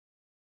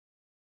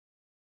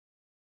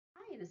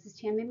This is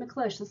Tammy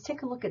McClish. Let's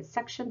take a look at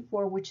Section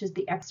 4, which is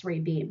the X-ray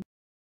beam.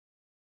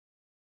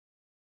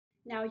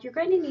 Now, you're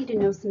going to need to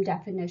know some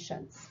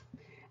definitions,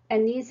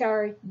 and these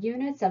are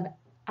units of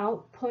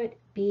output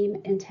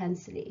beam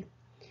intensity.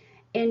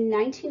 In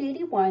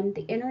 1981,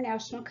 the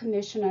International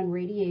Commission on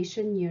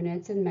Radiation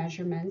Units and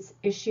Measurements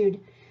issued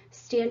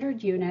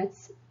standard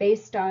units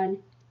based on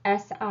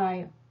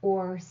SI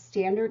or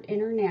Standard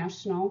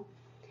International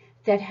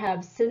that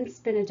have since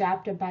been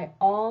adopted by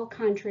all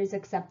countries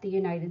except the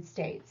United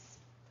States.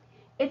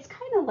 It's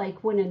kind of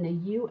like when in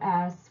the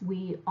U.S.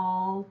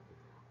 we're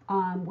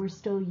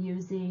still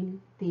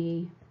using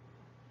the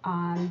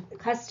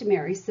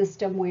customary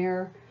system,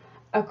 where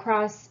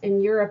across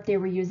in Europe they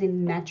were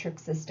using the metric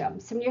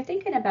system. So when you're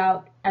thinking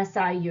about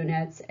SI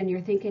units and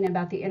you're thinking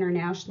about the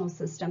international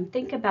system,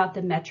 think about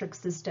the metric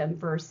system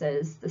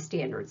versus the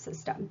standard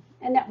system,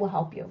 and that will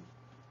help you.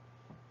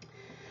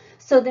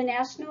 So the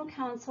National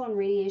Council on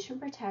Radiation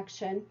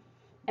Protection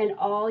and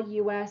all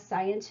U.S.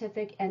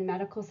 scientific and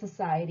medical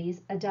societies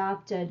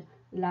adopted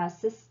La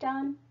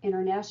Système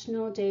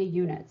International des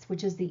Units,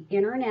 which is the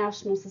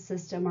international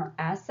system, or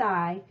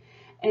SI,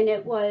 and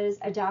it was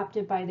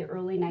adopted by the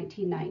early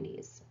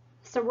 1990s.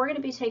 So we're going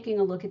to be taking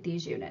a look at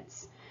these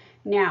units.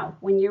 Now,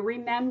 when you're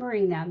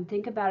remembering them,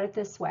 think about it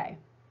this way.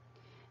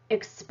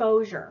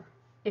 Exposure.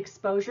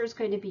 Exposure is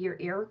going to be your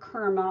air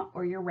kerma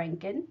or your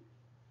Rankine.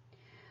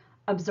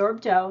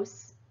 Absorbed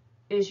dose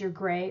is your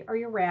gray or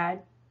your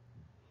rad.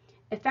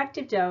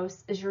 Effective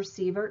dose is your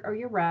sievert or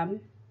your rem.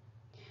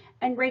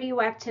 And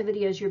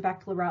radioactivity is your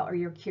becquerel or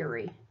your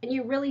curie. And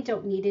you really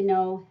don't need to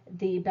know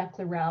the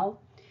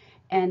becquerel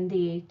and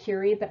the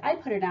curie, but I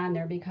put it on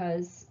there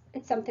because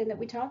it's something that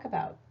we talk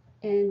about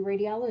in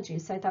radiology,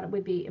 so I thought it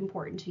would be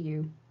important to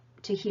you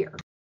to hear.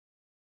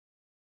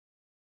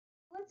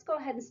 Let's go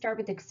ahead and start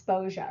with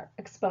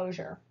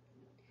exposure.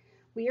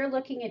 We are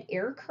looking at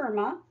air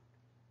kerma,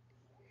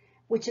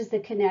 which is the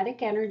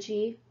kinetic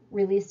energy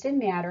released in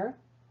matter.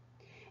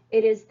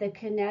 It is the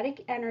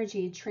kinetic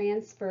energy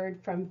transferred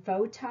from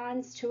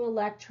photons to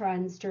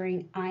electrons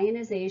during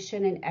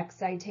ionization and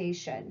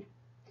excitation.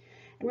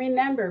 And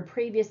remember,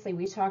 previously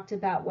we talked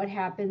about what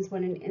happens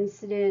when an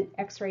incident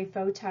X-ray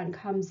photon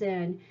comes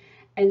in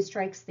and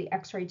strikes the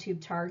X-ray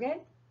tube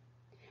target.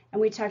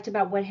 And we talked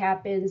about what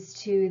happens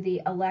to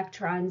the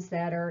electrons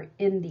that are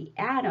in the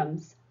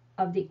atoms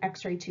of the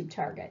X-ray tube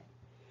target.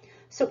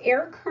 So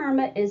air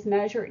kerma is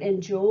measured in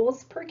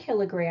joules per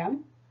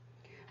kilogram,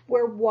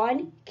 where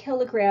 1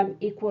 kilogram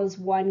equals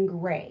 1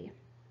 gray.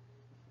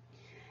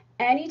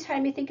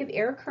 Anytime you think of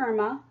air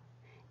kerma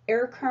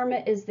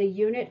is the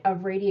unit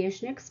of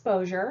radiation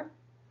exposure.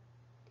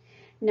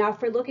 Now,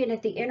 if we're looking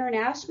at the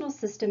international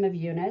system of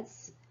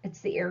units,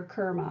 it's the air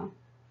kerma.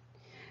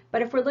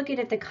 But if we're looking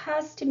at the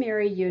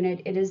customary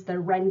unit, it is the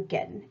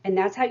Rankine, and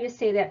that's how you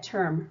say that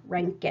term,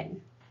 Rankine.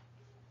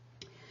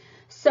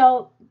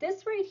 So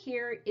this right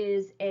here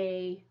is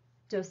a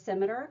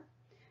dosimeter,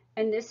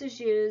 and this is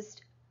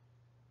used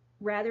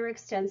rather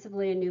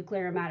extensively in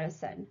nuclear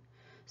medicine.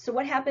 So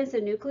what happens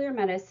in nuclear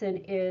medicine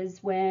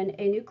is when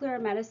a nuclear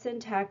medicine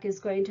tech is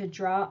going to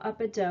draw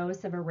up a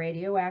dose of a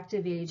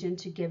radioactive agent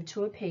to give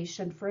to a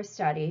patient for a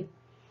study,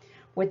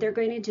 what they're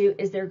going to do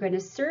is they're going to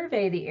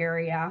survey the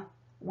area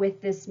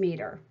with this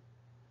meter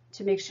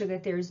to make sure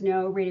that there's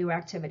no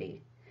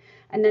radioactivity.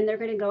 And then they're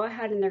going to go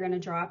ahead and they're going to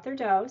draw up their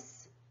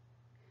dose.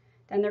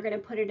 Then they're going to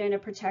put it in a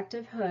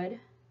protective hood,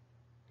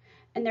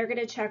 and they're going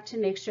to check to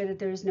make sure that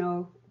there's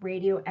no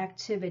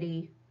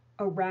radioactivity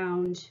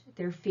around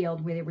their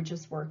field where they were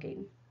just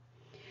working.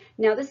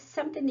 Now, this is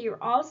something that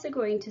you're also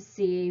going to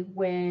see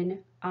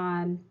when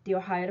the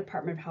Ohio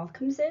Department of Health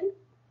comes in.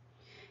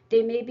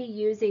 They may be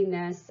using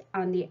this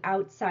on the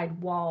outside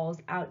walls,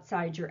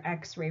 outside your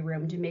X-ray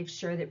room, to make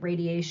sure that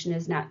radiation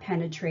is not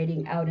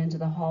penetrating out into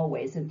the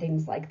hallways and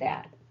things like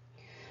that.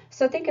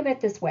 So think of it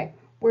this way.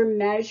 We're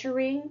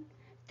measuring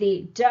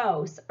the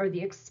dose or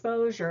the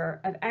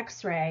exposure of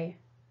X-ray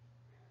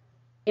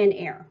in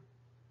air.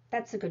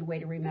 That's a good way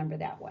to remember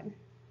that one.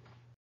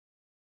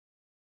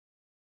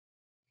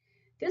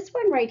 This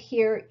one right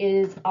here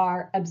is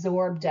our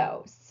absorbed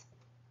dose,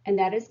 and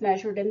that is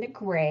measured in the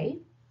gray.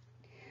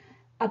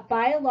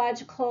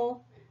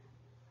 Biological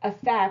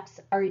effects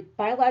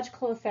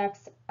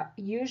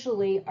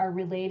usually are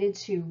related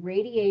to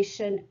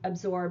radiation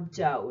absorbed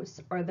dose,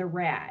 or the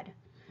RAD.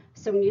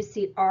 So when you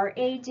see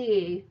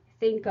RAD,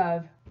 think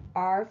of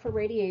R for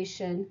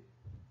radiation,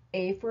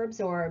 A for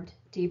absorbed,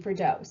 D for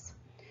dose.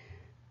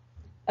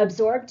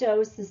 Absorbed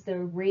dose is the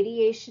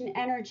radiation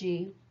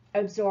energy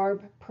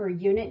absorbed per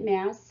unit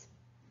mass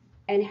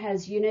and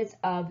has units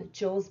of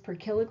joules per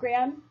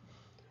kilogram,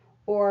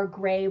 or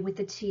gray with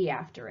a T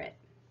after it.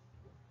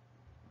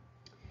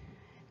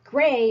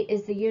 Gray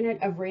is the unit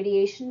of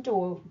radiation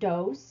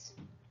dose,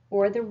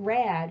 or the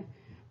RAD,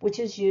 which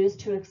is used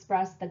to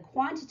express the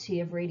quantity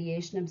of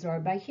radiation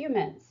absorbed by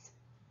humans.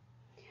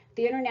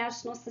 The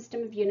international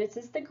system of units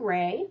is the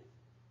gray,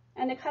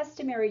 and the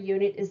customary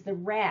unit is the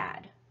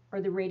RAD, or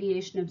the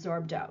radiation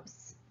absorbed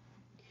dose.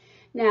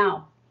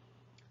 Now,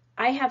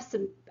 I have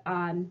some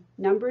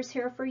numbers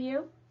here for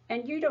you,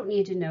 And you don't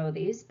need to know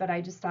these, but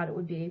I just thought it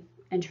would be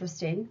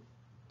interesting.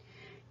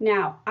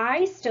 Now,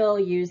 I still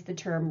use the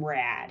term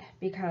rad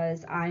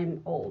because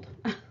I'm old.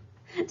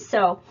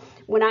 So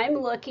when I'm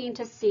looking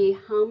to see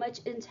how much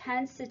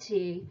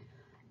intensity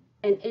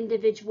an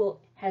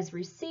individual has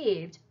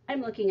received,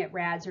 I'm looking at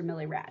rads or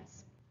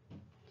millirads.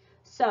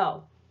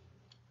 So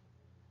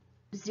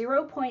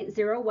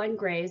 0.01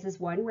 grays is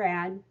 1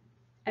 rad,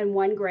 and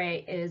 1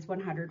 gray is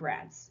 100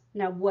 rads.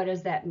 Now, what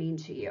does that mean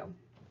to you?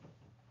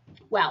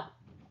 Well,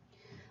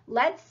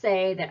 let's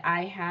say that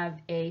I have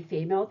a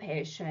female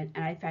patient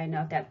and I find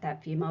out that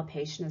that female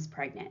patient is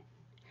pregnant.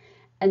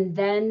 And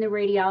then the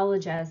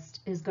radiologist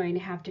is going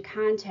to have to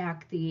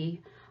contact the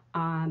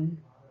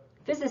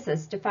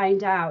physicist to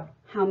find out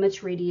how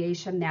much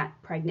radiation that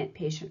pregnant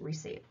patient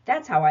received.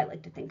 That's how I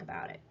like to think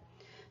about it.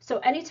 So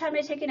anytime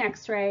I take an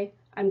x-ray,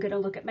 I'm going to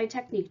look at my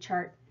technique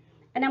chart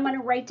and I'm going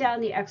to write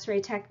down the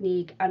x-ray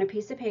technique on a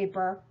piece of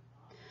paper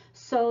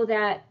so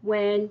that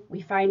when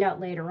we find out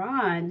later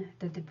on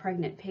that the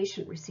pregnant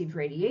patient received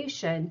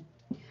radiation,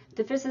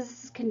 the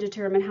physicist can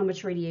determine how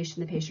much radiation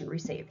the patient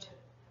received.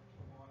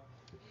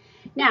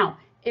 Now,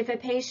 if a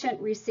patient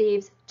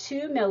receives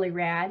 2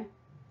 millirad,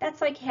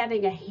 that's like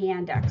having a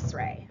hand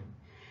x-ray.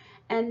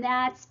 And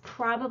that's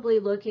probably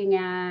looking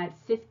at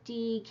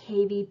 50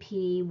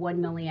 kVp, 1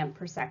 milliamp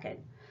per second.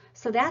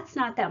 So that's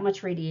not that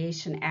much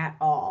radiation at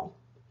all.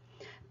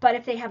 But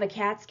if they have a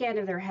CAT scan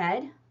of their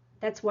head,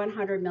 that's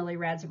 100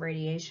 millirads of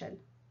radiation.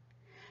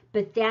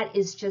 But that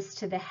is just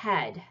to the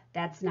head.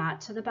 That's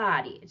not to the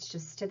body. It's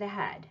just to the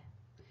head.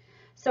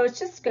 So it's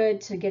just good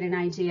to get an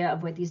idea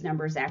of what these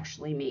numbers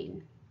actually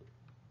mean.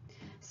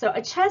 So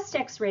a chest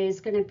x-ray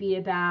is going to be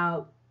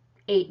about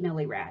 8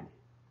 millirad.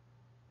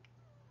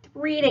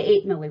 3 to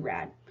 8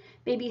 millirad.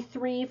 Maybe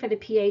 3 for the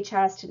PA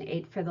chest and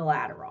 8 for the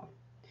lateral.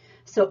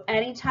 So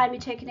anytime you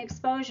take an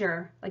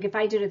exposure, like if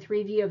I did a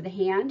 3 view of the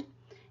hand,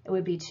 it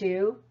would be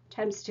 2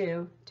 times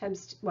 2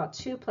 times, well,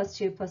 2 plus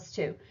 2 plus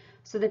 2.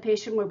 So the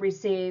patient would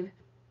receive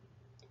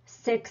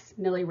 6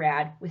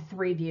 millirad with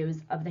 3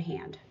 views of the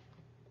hand.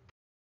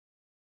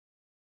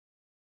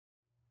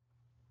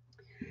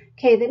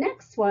 Okay, the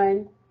next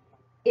one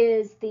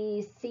is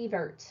the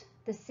sievert.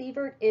 The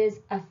sievert is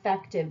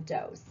effective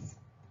dose.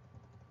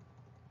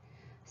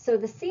 So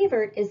the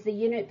sievert is the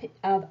unit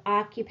of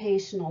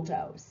occupational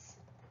dose,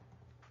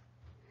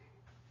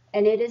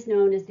 and it is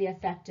known as the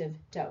effective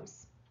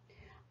dose.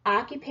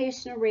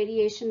 Occupational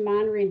radiation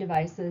monitoring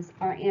devices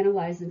are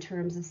analyzed in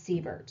terms of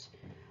sievert,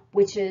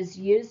 which is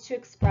used to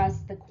express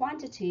the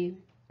quantity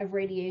of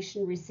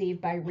radiation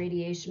received by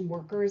radiation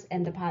workers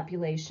and the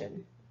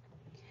population.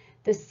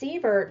 The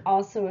sievert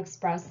also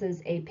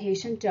expresses a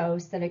patient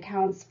dose that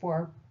accounts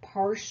for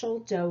partial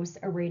dose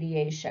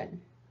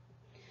irradiation.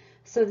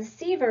 So the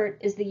sievert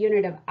is the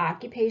unit of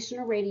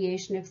occupational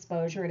radiation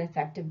exposure at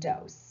effective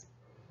dose.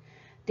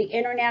 The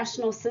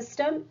international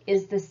system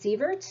is the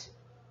sievert,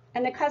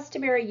 and the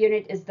customary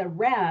unit is the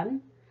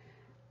rem.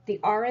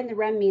 The R in the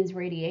rem means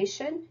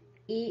radiation,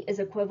 E is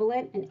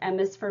equivalent, and M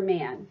is for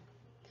man.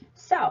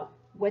 So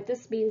what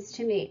this means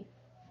to me,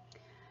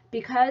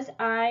 because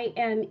I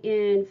am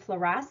in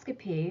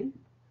fluoroscopy,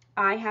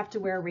 I have to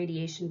wear a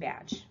radiation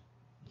badge.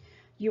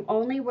 You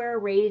only wear a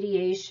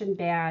radiation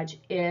badge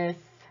if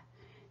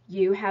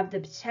you have the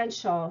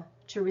potential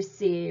to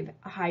receive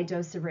a high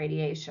dose of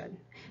radiation.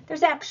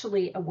 There's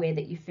actually a way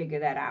that you figure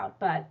that out,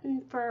 but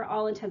for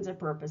all intents and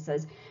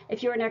purposes,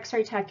 if you're an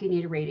x-ray tech, you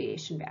need a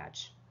radiation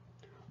badge.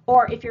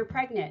 Or if you're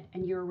pregnant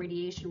and you're a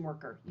radiation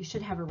worker, you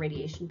should have a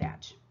radiation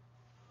badge.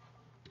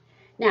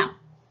 Now,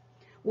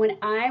 when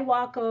I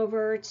walk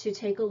over to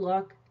take a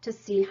look to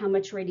see how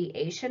much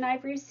radiation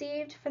I've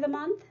received for the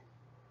month,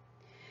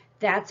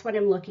 that's what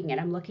I'm looking at.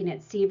 I'm looking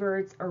at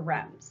sieverts or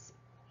rems.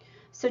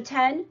 So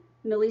 10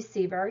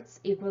 millisieverts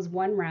equals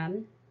 1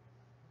 rem,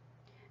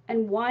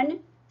 and 1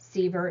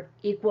 sievert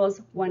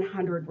equals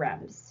 100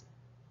 rems.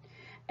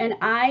 And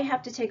I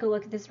have to take a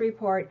look at this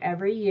report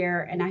every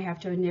year, and I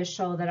have to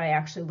initial that I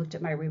actually looked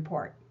at my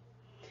report.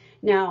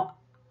 Now,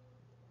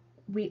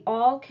 we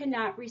all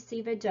cannot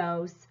receive a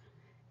dose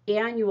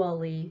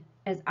annually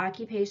as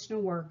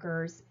occupational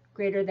workers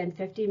greater than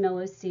 50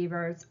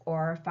 millisieverts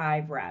or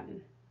 5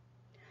 rem.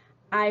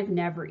 I've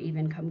never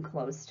even come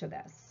close to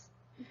this.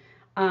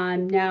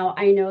 Now,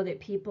 I know that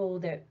people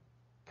that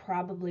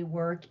probably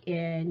work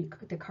in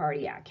the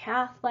cardiac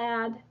cath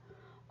lab,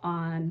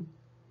 in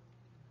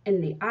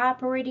the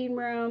operating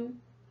room,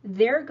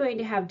 they're going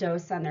to have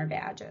dose on their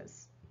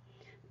badges.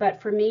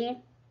 But for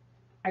me,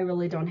 I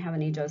really don't have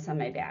any dose on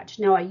my badge.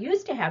 Now, I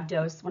used to have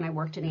dose when I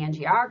worked in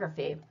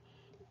angiography,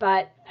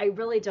 but I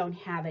really don't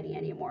have any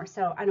anymore,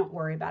 so I don't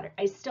worry about it.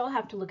 I still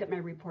have to look at my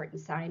report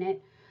and sign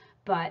it,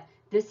 but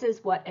this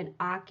is what an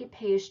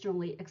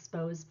occupationally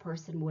exposed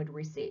person would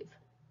receive.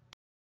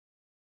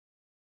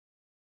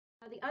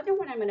 Now, the other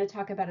one I'm going to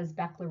talk about is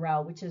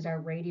becquerel, which is our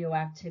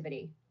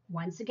radioactivity.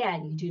 Once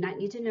again, you do not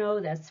need to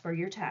know this for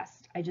your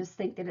test. I just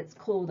think that it's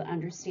cool to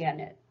understand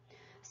it.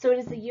 So it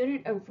is the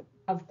unit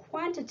of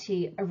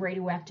quantity of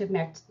radioactive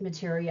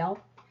material,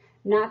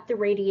 not the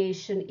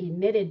radiation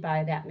emitted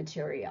by that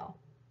material.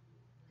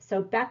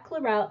 So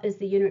becquerel is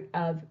the unit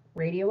of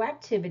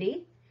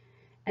radioactivity,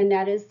 and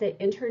that is the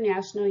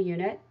international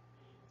unit.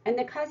 And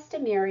the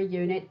customary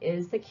unit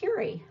is the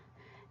Curie.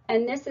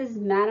 And this is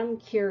Madame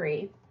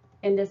Curie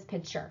in this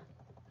picture.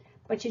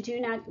 But you do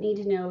not need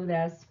to know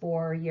this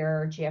for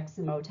your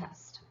GXMO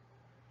test.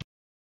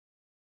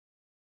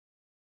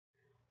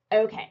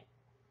 Okay,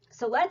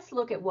 so let's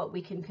look at what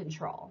we can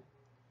control.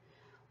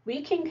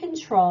 We can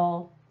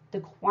control the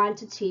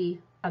quantity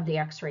of the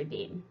X-ray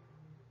beam.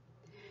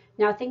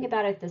 Now think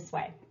about it this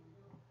way.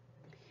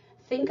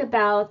 Think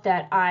about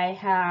that I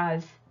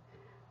have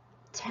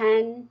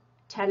 10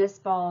 tennis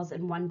balls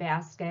in one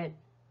basket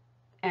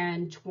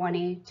and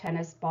 20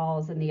 tennis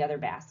balls in the other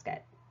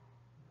basket.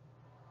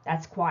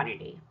 That's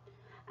quantity.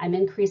 I'm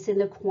increasing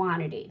the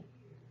quantity.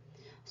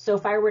 So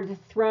if I were to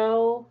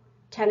throw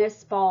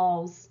tennis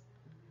balls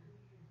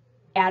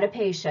at a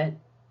patient,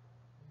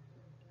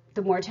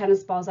 the more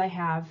tennis balls I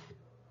have,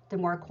 the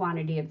more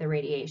quantity of the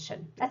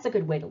radiation. That's a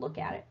good way to look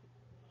at it.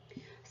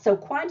 So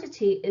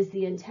quantity is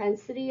the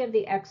intensity of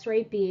the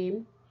X-ray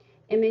beam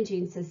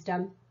imaging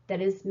system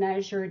that is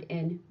measured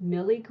in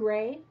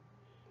milligray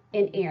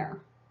in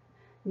air.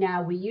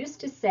 Now we used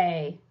to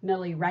say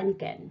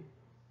milliröntgen,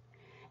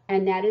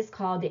 and that is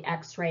called the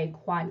X-ray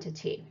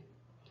quantity.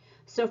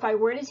 So if I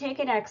were to take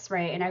an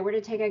X-ray and I were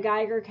to take a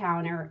Geiger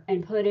counter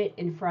and put it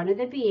in front of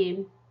the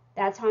beam,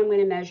 that's how I'm going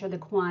to measure the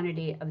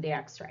quantity of the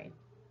X-ray.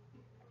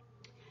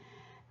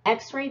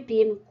 X-ray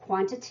beam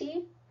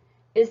quantity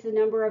is the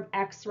number of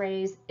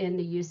X-rays in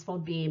the useful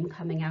beam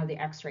coming out of the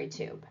X-ray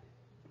tube.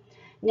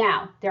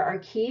 Now, there are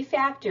key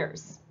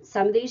factors.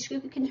 Some of these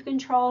you can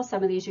control,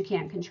 some of these you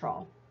can't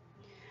control.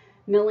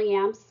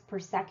 Milliamps per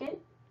second,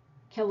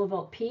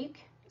 kilovolt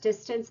peak,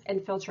 distance,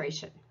 and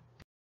filtration.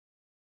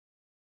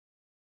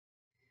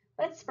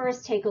 Let's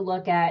first take a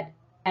look at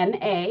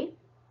MA,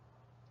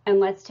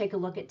 and let's take a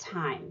look at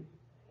time.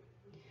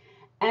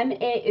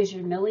 MA is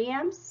your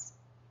milliamps.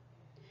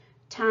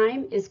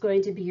 Time is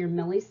going to be your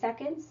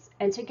milliseconds,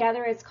 and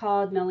together it's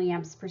called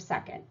milliamps per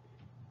second.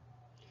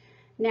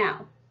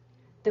 Now,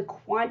 the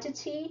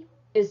quantity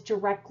is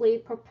directly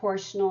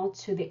proportional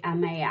to the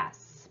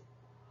MAS.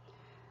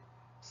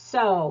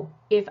 So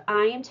if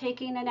I am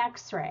taking an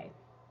X-ray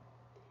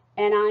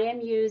and I am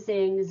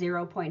using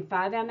 0.5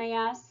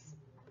 MAS,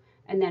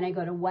 and then I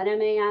go to 1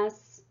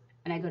 MAS,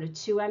 and I go to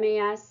 2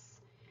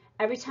 MAS,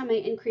 every time I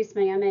increase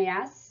my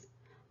MAS,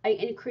 I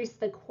increase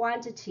the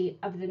quantity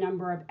of the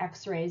number of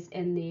X-rays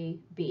in the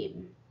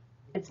beam.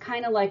 It's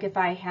kind of like if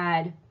I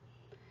had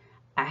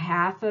a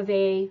half of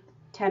a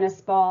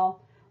tennis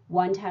ball,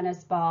 1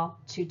 tennis ball,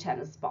 2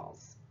 tennis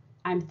balls.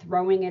 I'm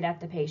throwing it at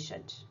the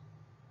patient.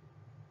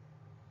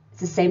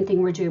 It's the same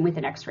thing we're doing with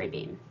an X-ray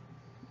beam.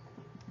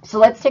 So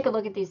let's take a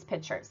look at these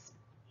pictures.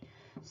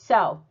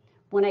 So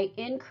when I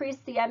increase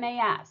the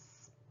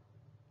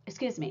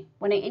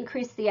when I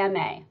increase the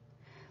MA,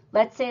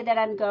 let's say that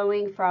I'm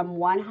going from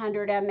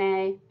 100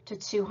 MA to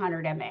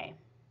 200 MA.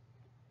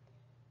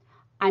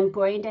 I'm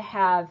going to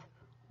have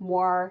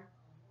more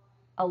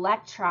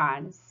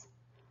electrons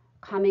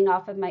coming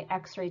off of my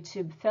X-ray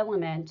tube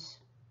filament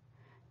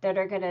that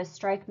are going to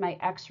strike my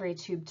X-ray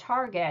tube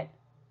target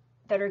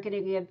that are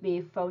going to give me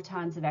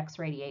photons of X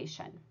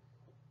radiation.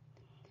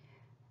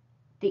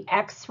 The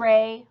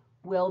X-ray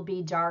will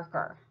be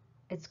darker.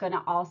 It's going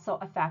to also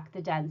affect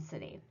the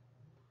density.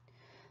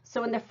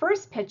 So in the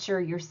first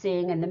picture you're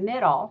seeing in the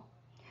middle,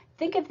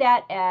 think of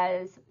that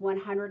as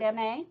 100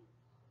 MA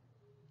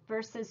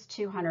versus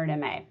 200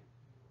 MA.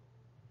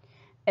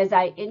 As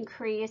I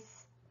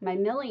increase my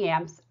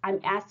milliamps, I'm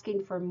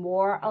asking for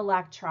more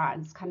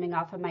electrons coming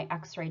off of my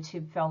X-ray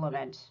tube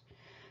filament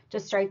to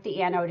strike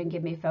the anode and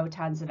give me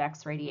photons of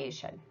X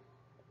radiation.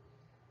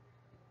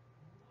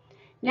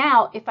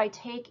 Now, if I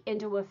take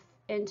into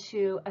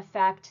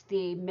effect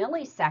the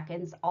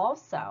milliseconds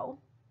also,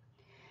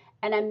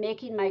 and I'm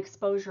making my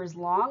exposures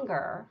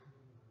longer,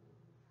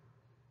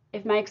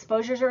 if my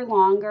exposures are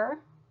longer,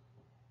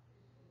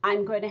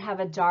 I'm going to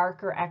have a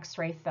darker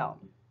X-ray film.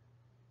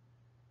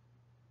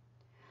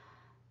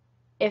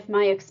 If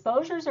my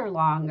exposures are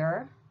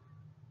longer,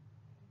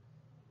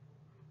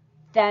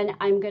 then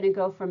I'm going to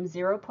go from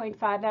 0.5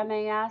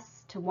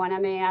 MAS to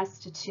 1 MAS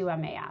to 2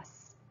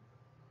 MAS.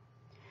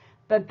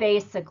 But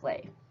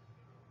basically,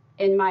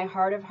 in my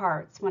heart of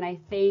hearts, when I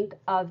think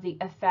of the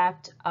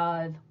effect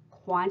of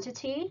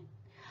quantity,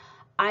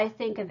 I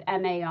think of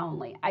MA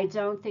only. I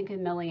don't think of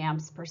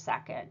milliamps per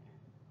second.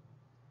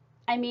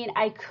 I mean,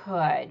 I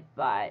could,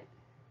 but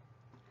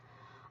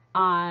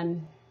I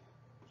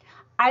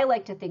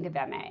like to think of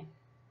MA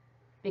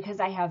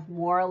because I have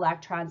more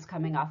electrons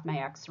coming off my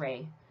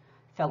X-ray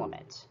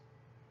filament.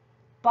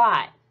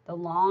 But the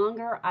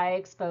longer I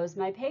expose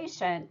my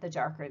patient, the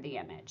darker the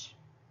image.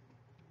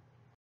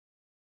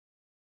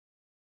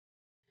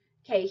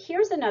 Okay,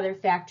 here's another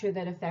factor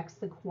that affects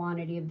the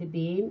quantity of the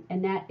beam,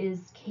 and that is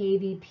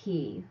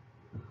kVp,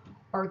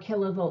 or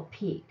kilovolt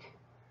peak.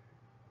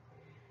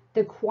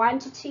 The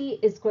quantity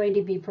is going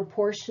to be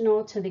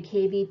proportional to the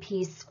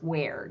kVp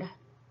squared.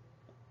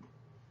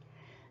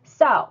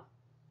 So,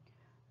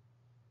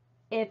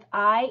 if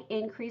I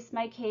increase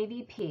my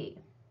KVP,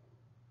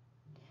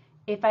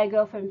 if I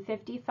go from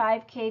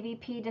 55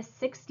 kVp to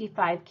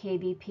 65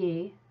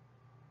 kVp,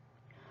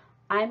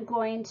 I'm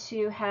going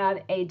to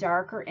have a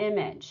darker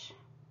image.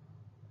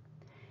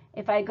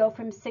 If I go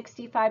from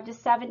 65 to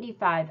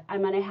 75,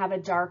 I'm going to have a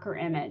darker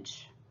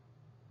image.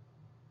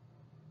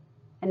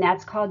 And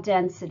that's called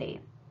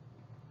density.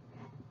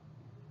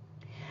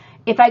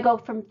 If I go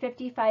from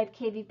 55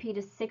 kVp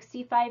to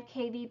 65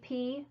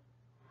 kVp,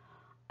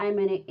 I'm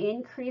going to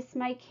increase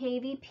my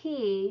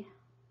KVP,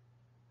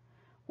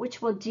 which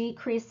will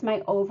decrease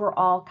my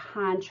overall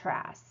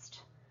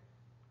contrast.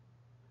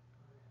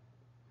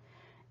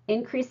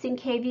 Increasing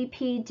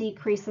KVP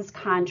decreases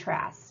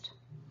contrast.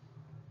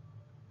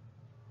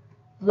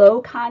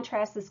 Low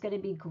contrast is going to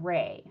be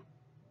gray.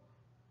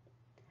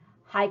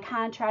 High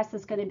contrast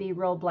is going to be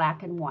real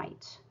black and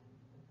white.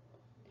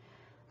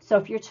 So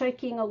if you're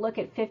taking a look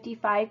at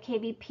 55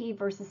 kVp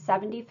versus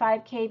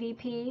 75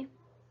 kVp,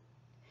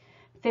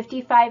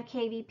 55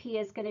 kVp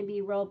is going to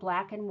be real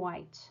black and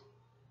white.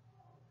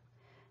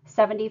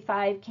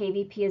 75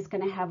 kVp is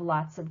going to have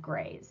lots of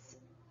grays.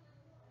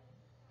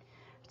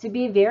 To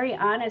be very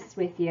honest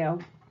with you,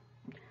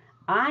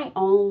 I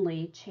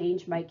only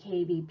change my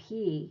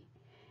KVP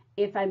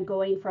if I'm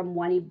going from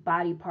one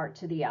body part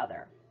to the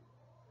other.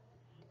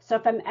 So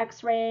if I'm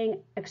x-raying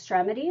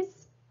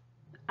extremities,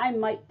 I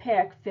might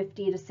pick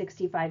 50 to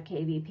 65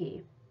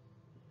 kVp.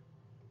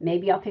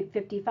 Maybe I'll pick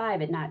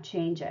 55 and not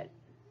change it.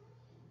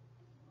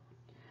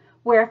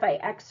 Where if I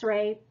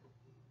x-ray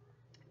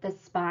the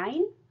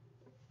spine,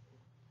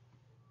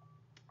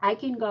 I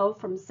can go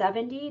from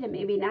 70 to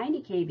maybe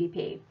 90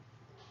 kVp.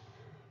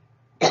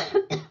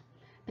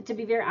 But to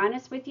be very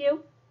honest with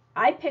you,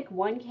 I pick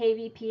 1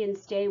 kVp and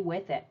stay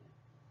with it.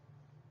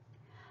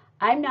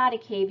 I'm not a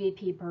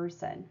kVp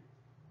person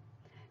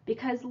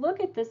because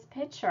look at this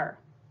picture.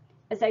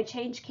 As I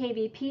change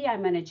KVP,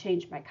 I'm going to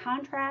change my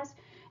contrast.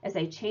 As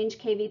I change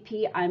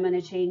KVP, I'm going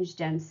to change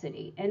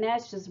density. And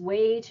that's just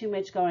way too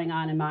much going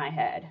on in my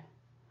head.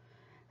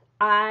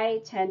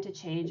 I tend to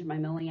change my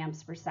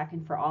milliamps per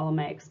second for all of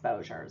my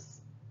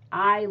exposures.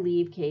 I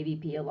leave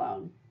KVP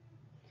alone.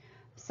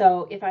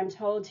 So if I'm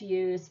told to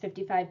use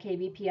 55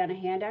 kVp on a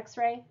hand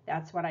x-ray,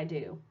 that's what I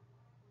do.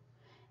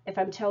 If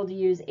I'm told to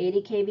use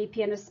 80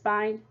 kVp on a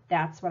spine,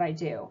 that's what I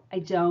do. I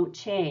don't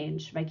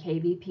change my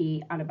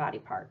KVP on a body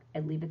part. I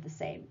leave it the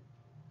same.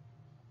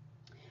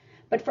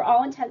 But for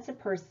all intents and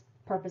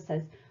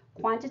purposes,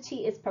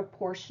 quantity is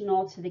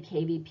proportional to the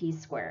KVP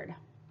squared.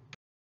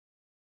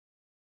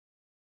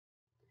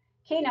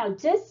 Okay, now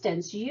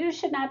distance, you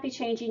should not be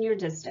changing your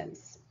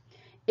distance.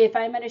 If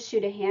I'm going to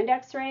shoot a hand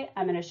x-ray,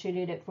 I'm going to shoot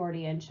it at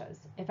 40 inches.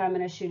 If I'm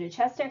going to shoot a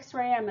chest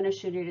x-ray, I'm going to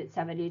shoot it at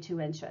 72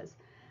 inches.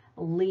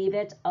 Leave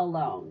it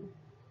alone.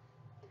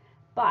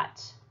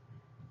 But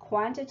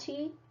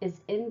quantity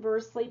is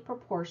inversely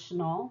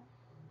proportional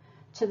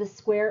to the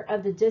square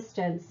of the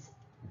distance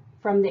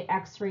from the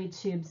x-ray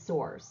tube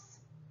source.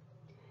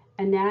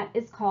 And that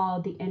is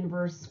called the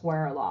inverse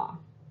square law.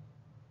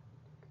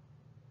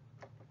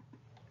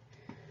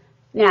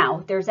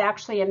 Now, there's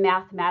actually a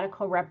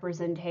mathematical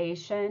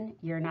representation.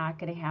 You're not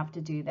going to have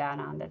to do that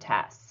on the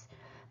test.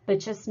 But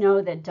just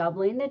know that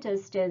doubling the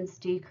distance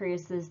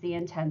decreases the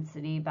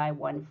intensity by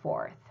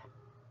 1/4.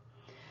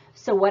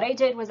 So what I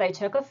did was I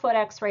took a foot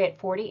x-ray at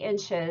 40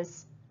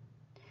 inches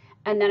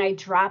and then I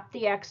dropped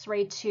the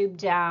x-ray tube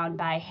down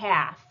by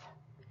half.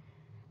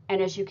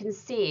 And as you can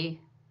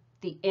see,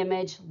 the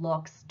image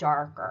looks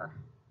darker.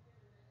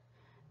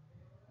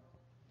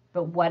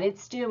 But what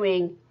it's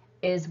doing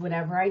is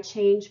whenever I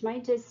change my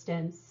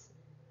distance,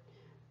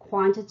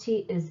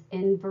 quantity is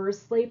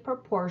inversely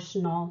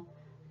proportional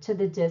to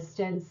the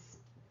distance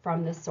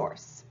from the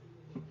source.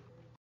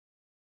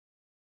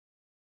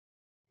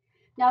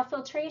 Now,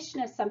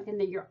 filtration is something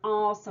that you're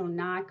also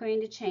not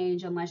going to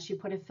change unless you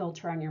put a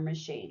filter on your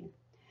machine.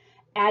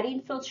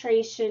 Adding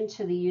filtration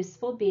to the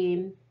useful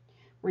beam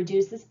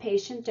reduces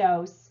patient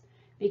dose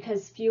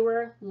because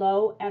fewer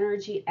low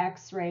energy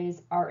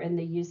x-rays are in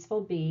the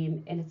useful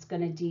beam, and it's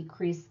going to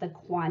decrease the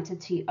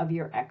quantity of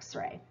your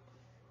x-ray.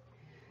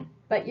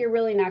 But you're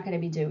really not going to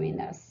be doing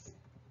this,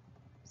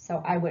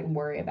 so I wouldn't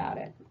worry about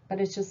it. But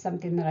it's just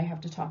something that I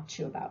have to talk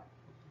to you about.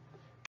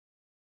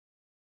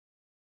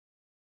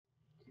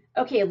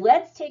 Okay,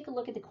 let's take a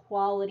look at the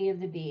quality of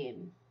the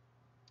beam.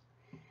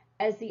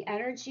 As the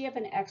energy of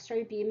an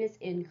x-ray beam is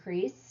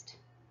increased,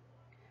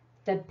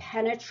 the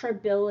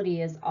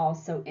penetrability is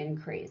also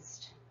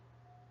increased.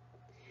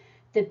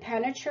 The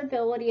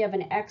penetrability of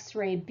an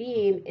x-ray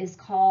beam is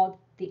called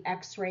the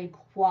x-ray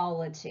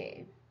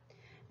quality.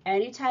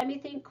 Anytime you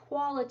think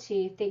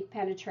quality, think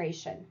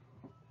penetration.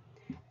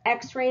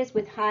 X-rays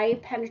with high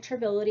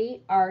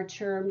penetrability are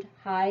termed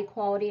high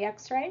quality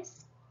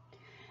x-rays,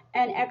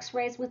 and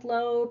x-rays with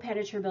low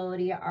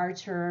penetrability are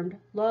termed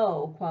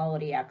low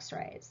quality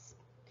x-rays.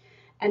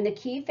 And the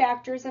key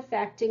factors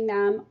affecting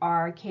them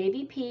are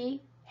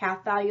KVP,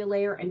 half value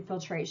layer, and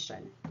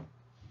filtration.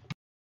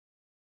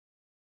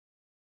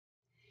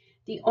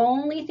 The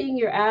only thing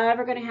you're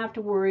ever going to have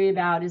to worry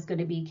about is going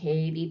to be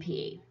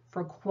KVP.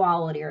 for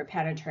quality or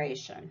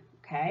penetration,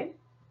 okay?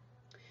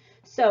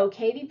 So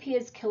KVP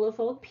is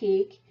kilofold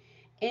peak.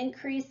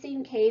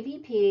 Increasing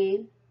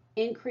KVP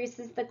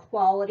increases the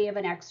quality of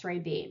an X-ray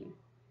beam.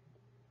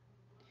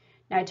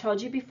 Now, I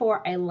told you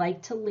before, I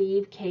like to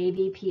leave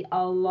KVP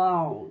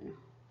alone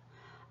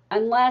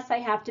unless I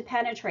have to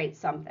penetrate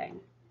something.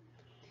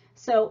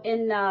 So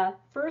in the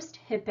first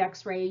hip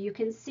X-ray, you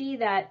can see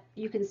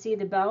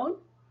the bone,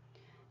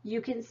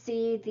 you can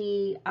see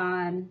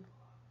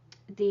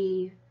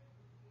the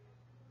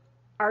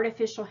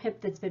artificial hip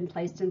that's been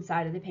placed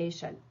inside of the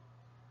patient.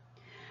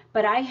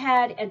 But I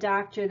had a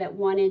doctor that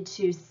wanted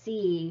to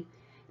see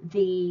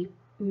the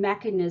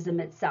mechanism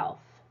itself.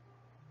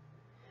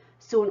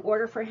 So in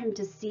order for him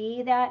to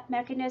see that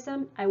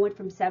mechanism, I went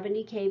from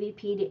 70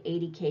 kVp to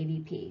 80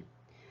 kVp.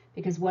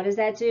 Because what does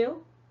that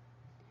do?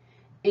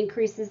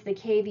 Increases the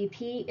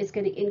kVp, is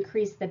going to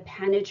increase the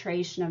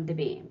penetration of the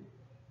beam.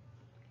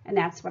 And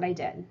that's what I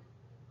did.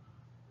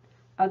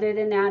 Other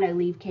than that, I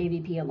leave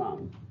KVP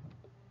alone.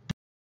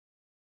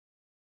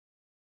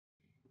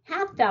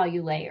 Half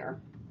value layer.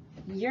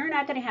 You're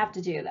not going to have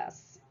to do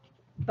this.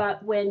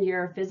 But when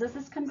your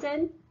physicist comes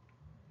in,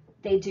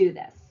 they do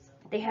this.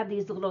 They have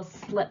these little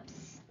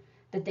slips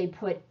that they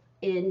put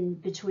in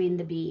between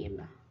the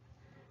beam.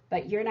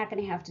 But you're not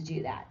going to have to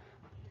do that.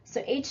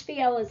 So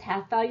HVL is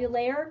half value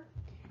layer,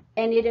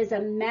 and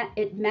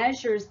it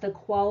measures the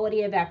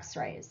quality of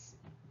X-rays.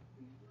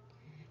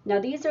 Now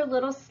these are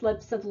little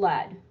slips of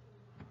lead.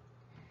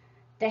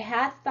 The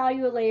half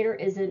value layer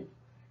is an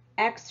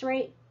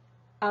X-ray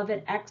of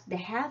the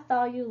half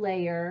value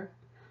layer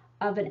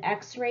of an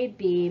X-ray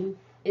beam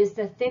is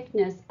the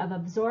thickness of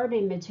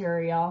absorbing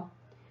material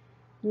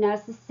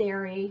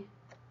necessary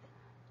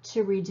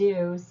to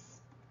reduce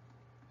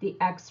the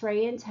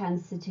X-ray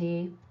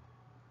intensity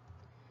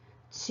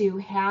to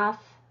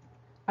half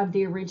of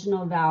the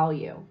original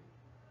value.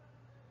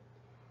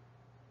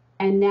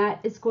 And that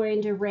is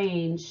going to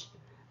range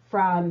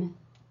from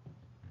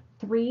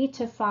 3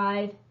 to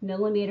 5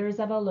 millimeters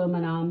of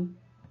aluminum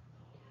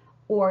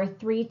or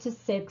 3 to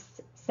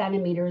 6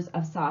 centimeters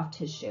of soft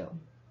tissue.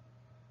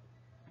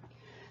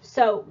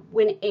 So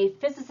when a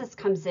physicist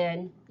comes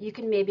in, you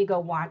can maybe go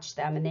watch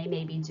them, and they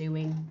may be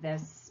doing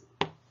this.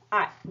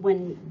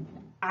 When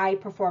I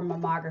perform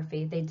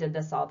mammography, they did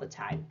this all the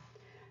time.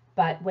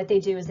 But what they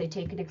do is they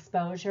take an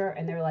exposure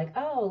and they're like,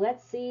 oh,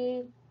 let's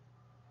see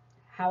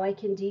how I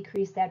can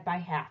decrease that by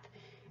half.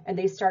 And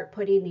they start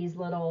putting these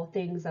little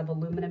things of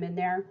aluminum in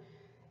there,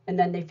 and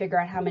then they figure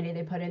out how many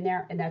they put in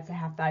there, and that's a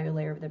half value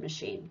layer of the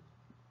machine.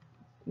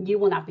 You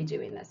will not be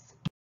doing this.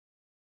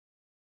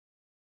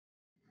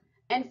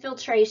 And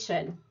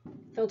filtration.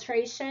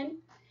 Filtration,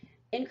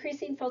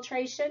 increasing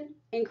filtration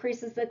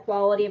increases the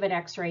quality of an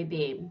X-ray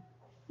beam.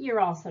 You're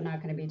also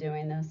not going to be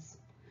doing this,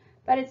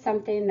 but it's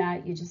something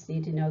that you just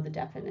need to know the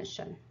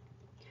definition.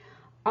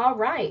 All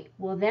right,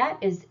 well, that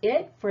is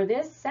it for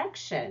this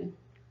section.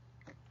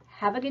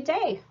 Have a good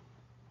day.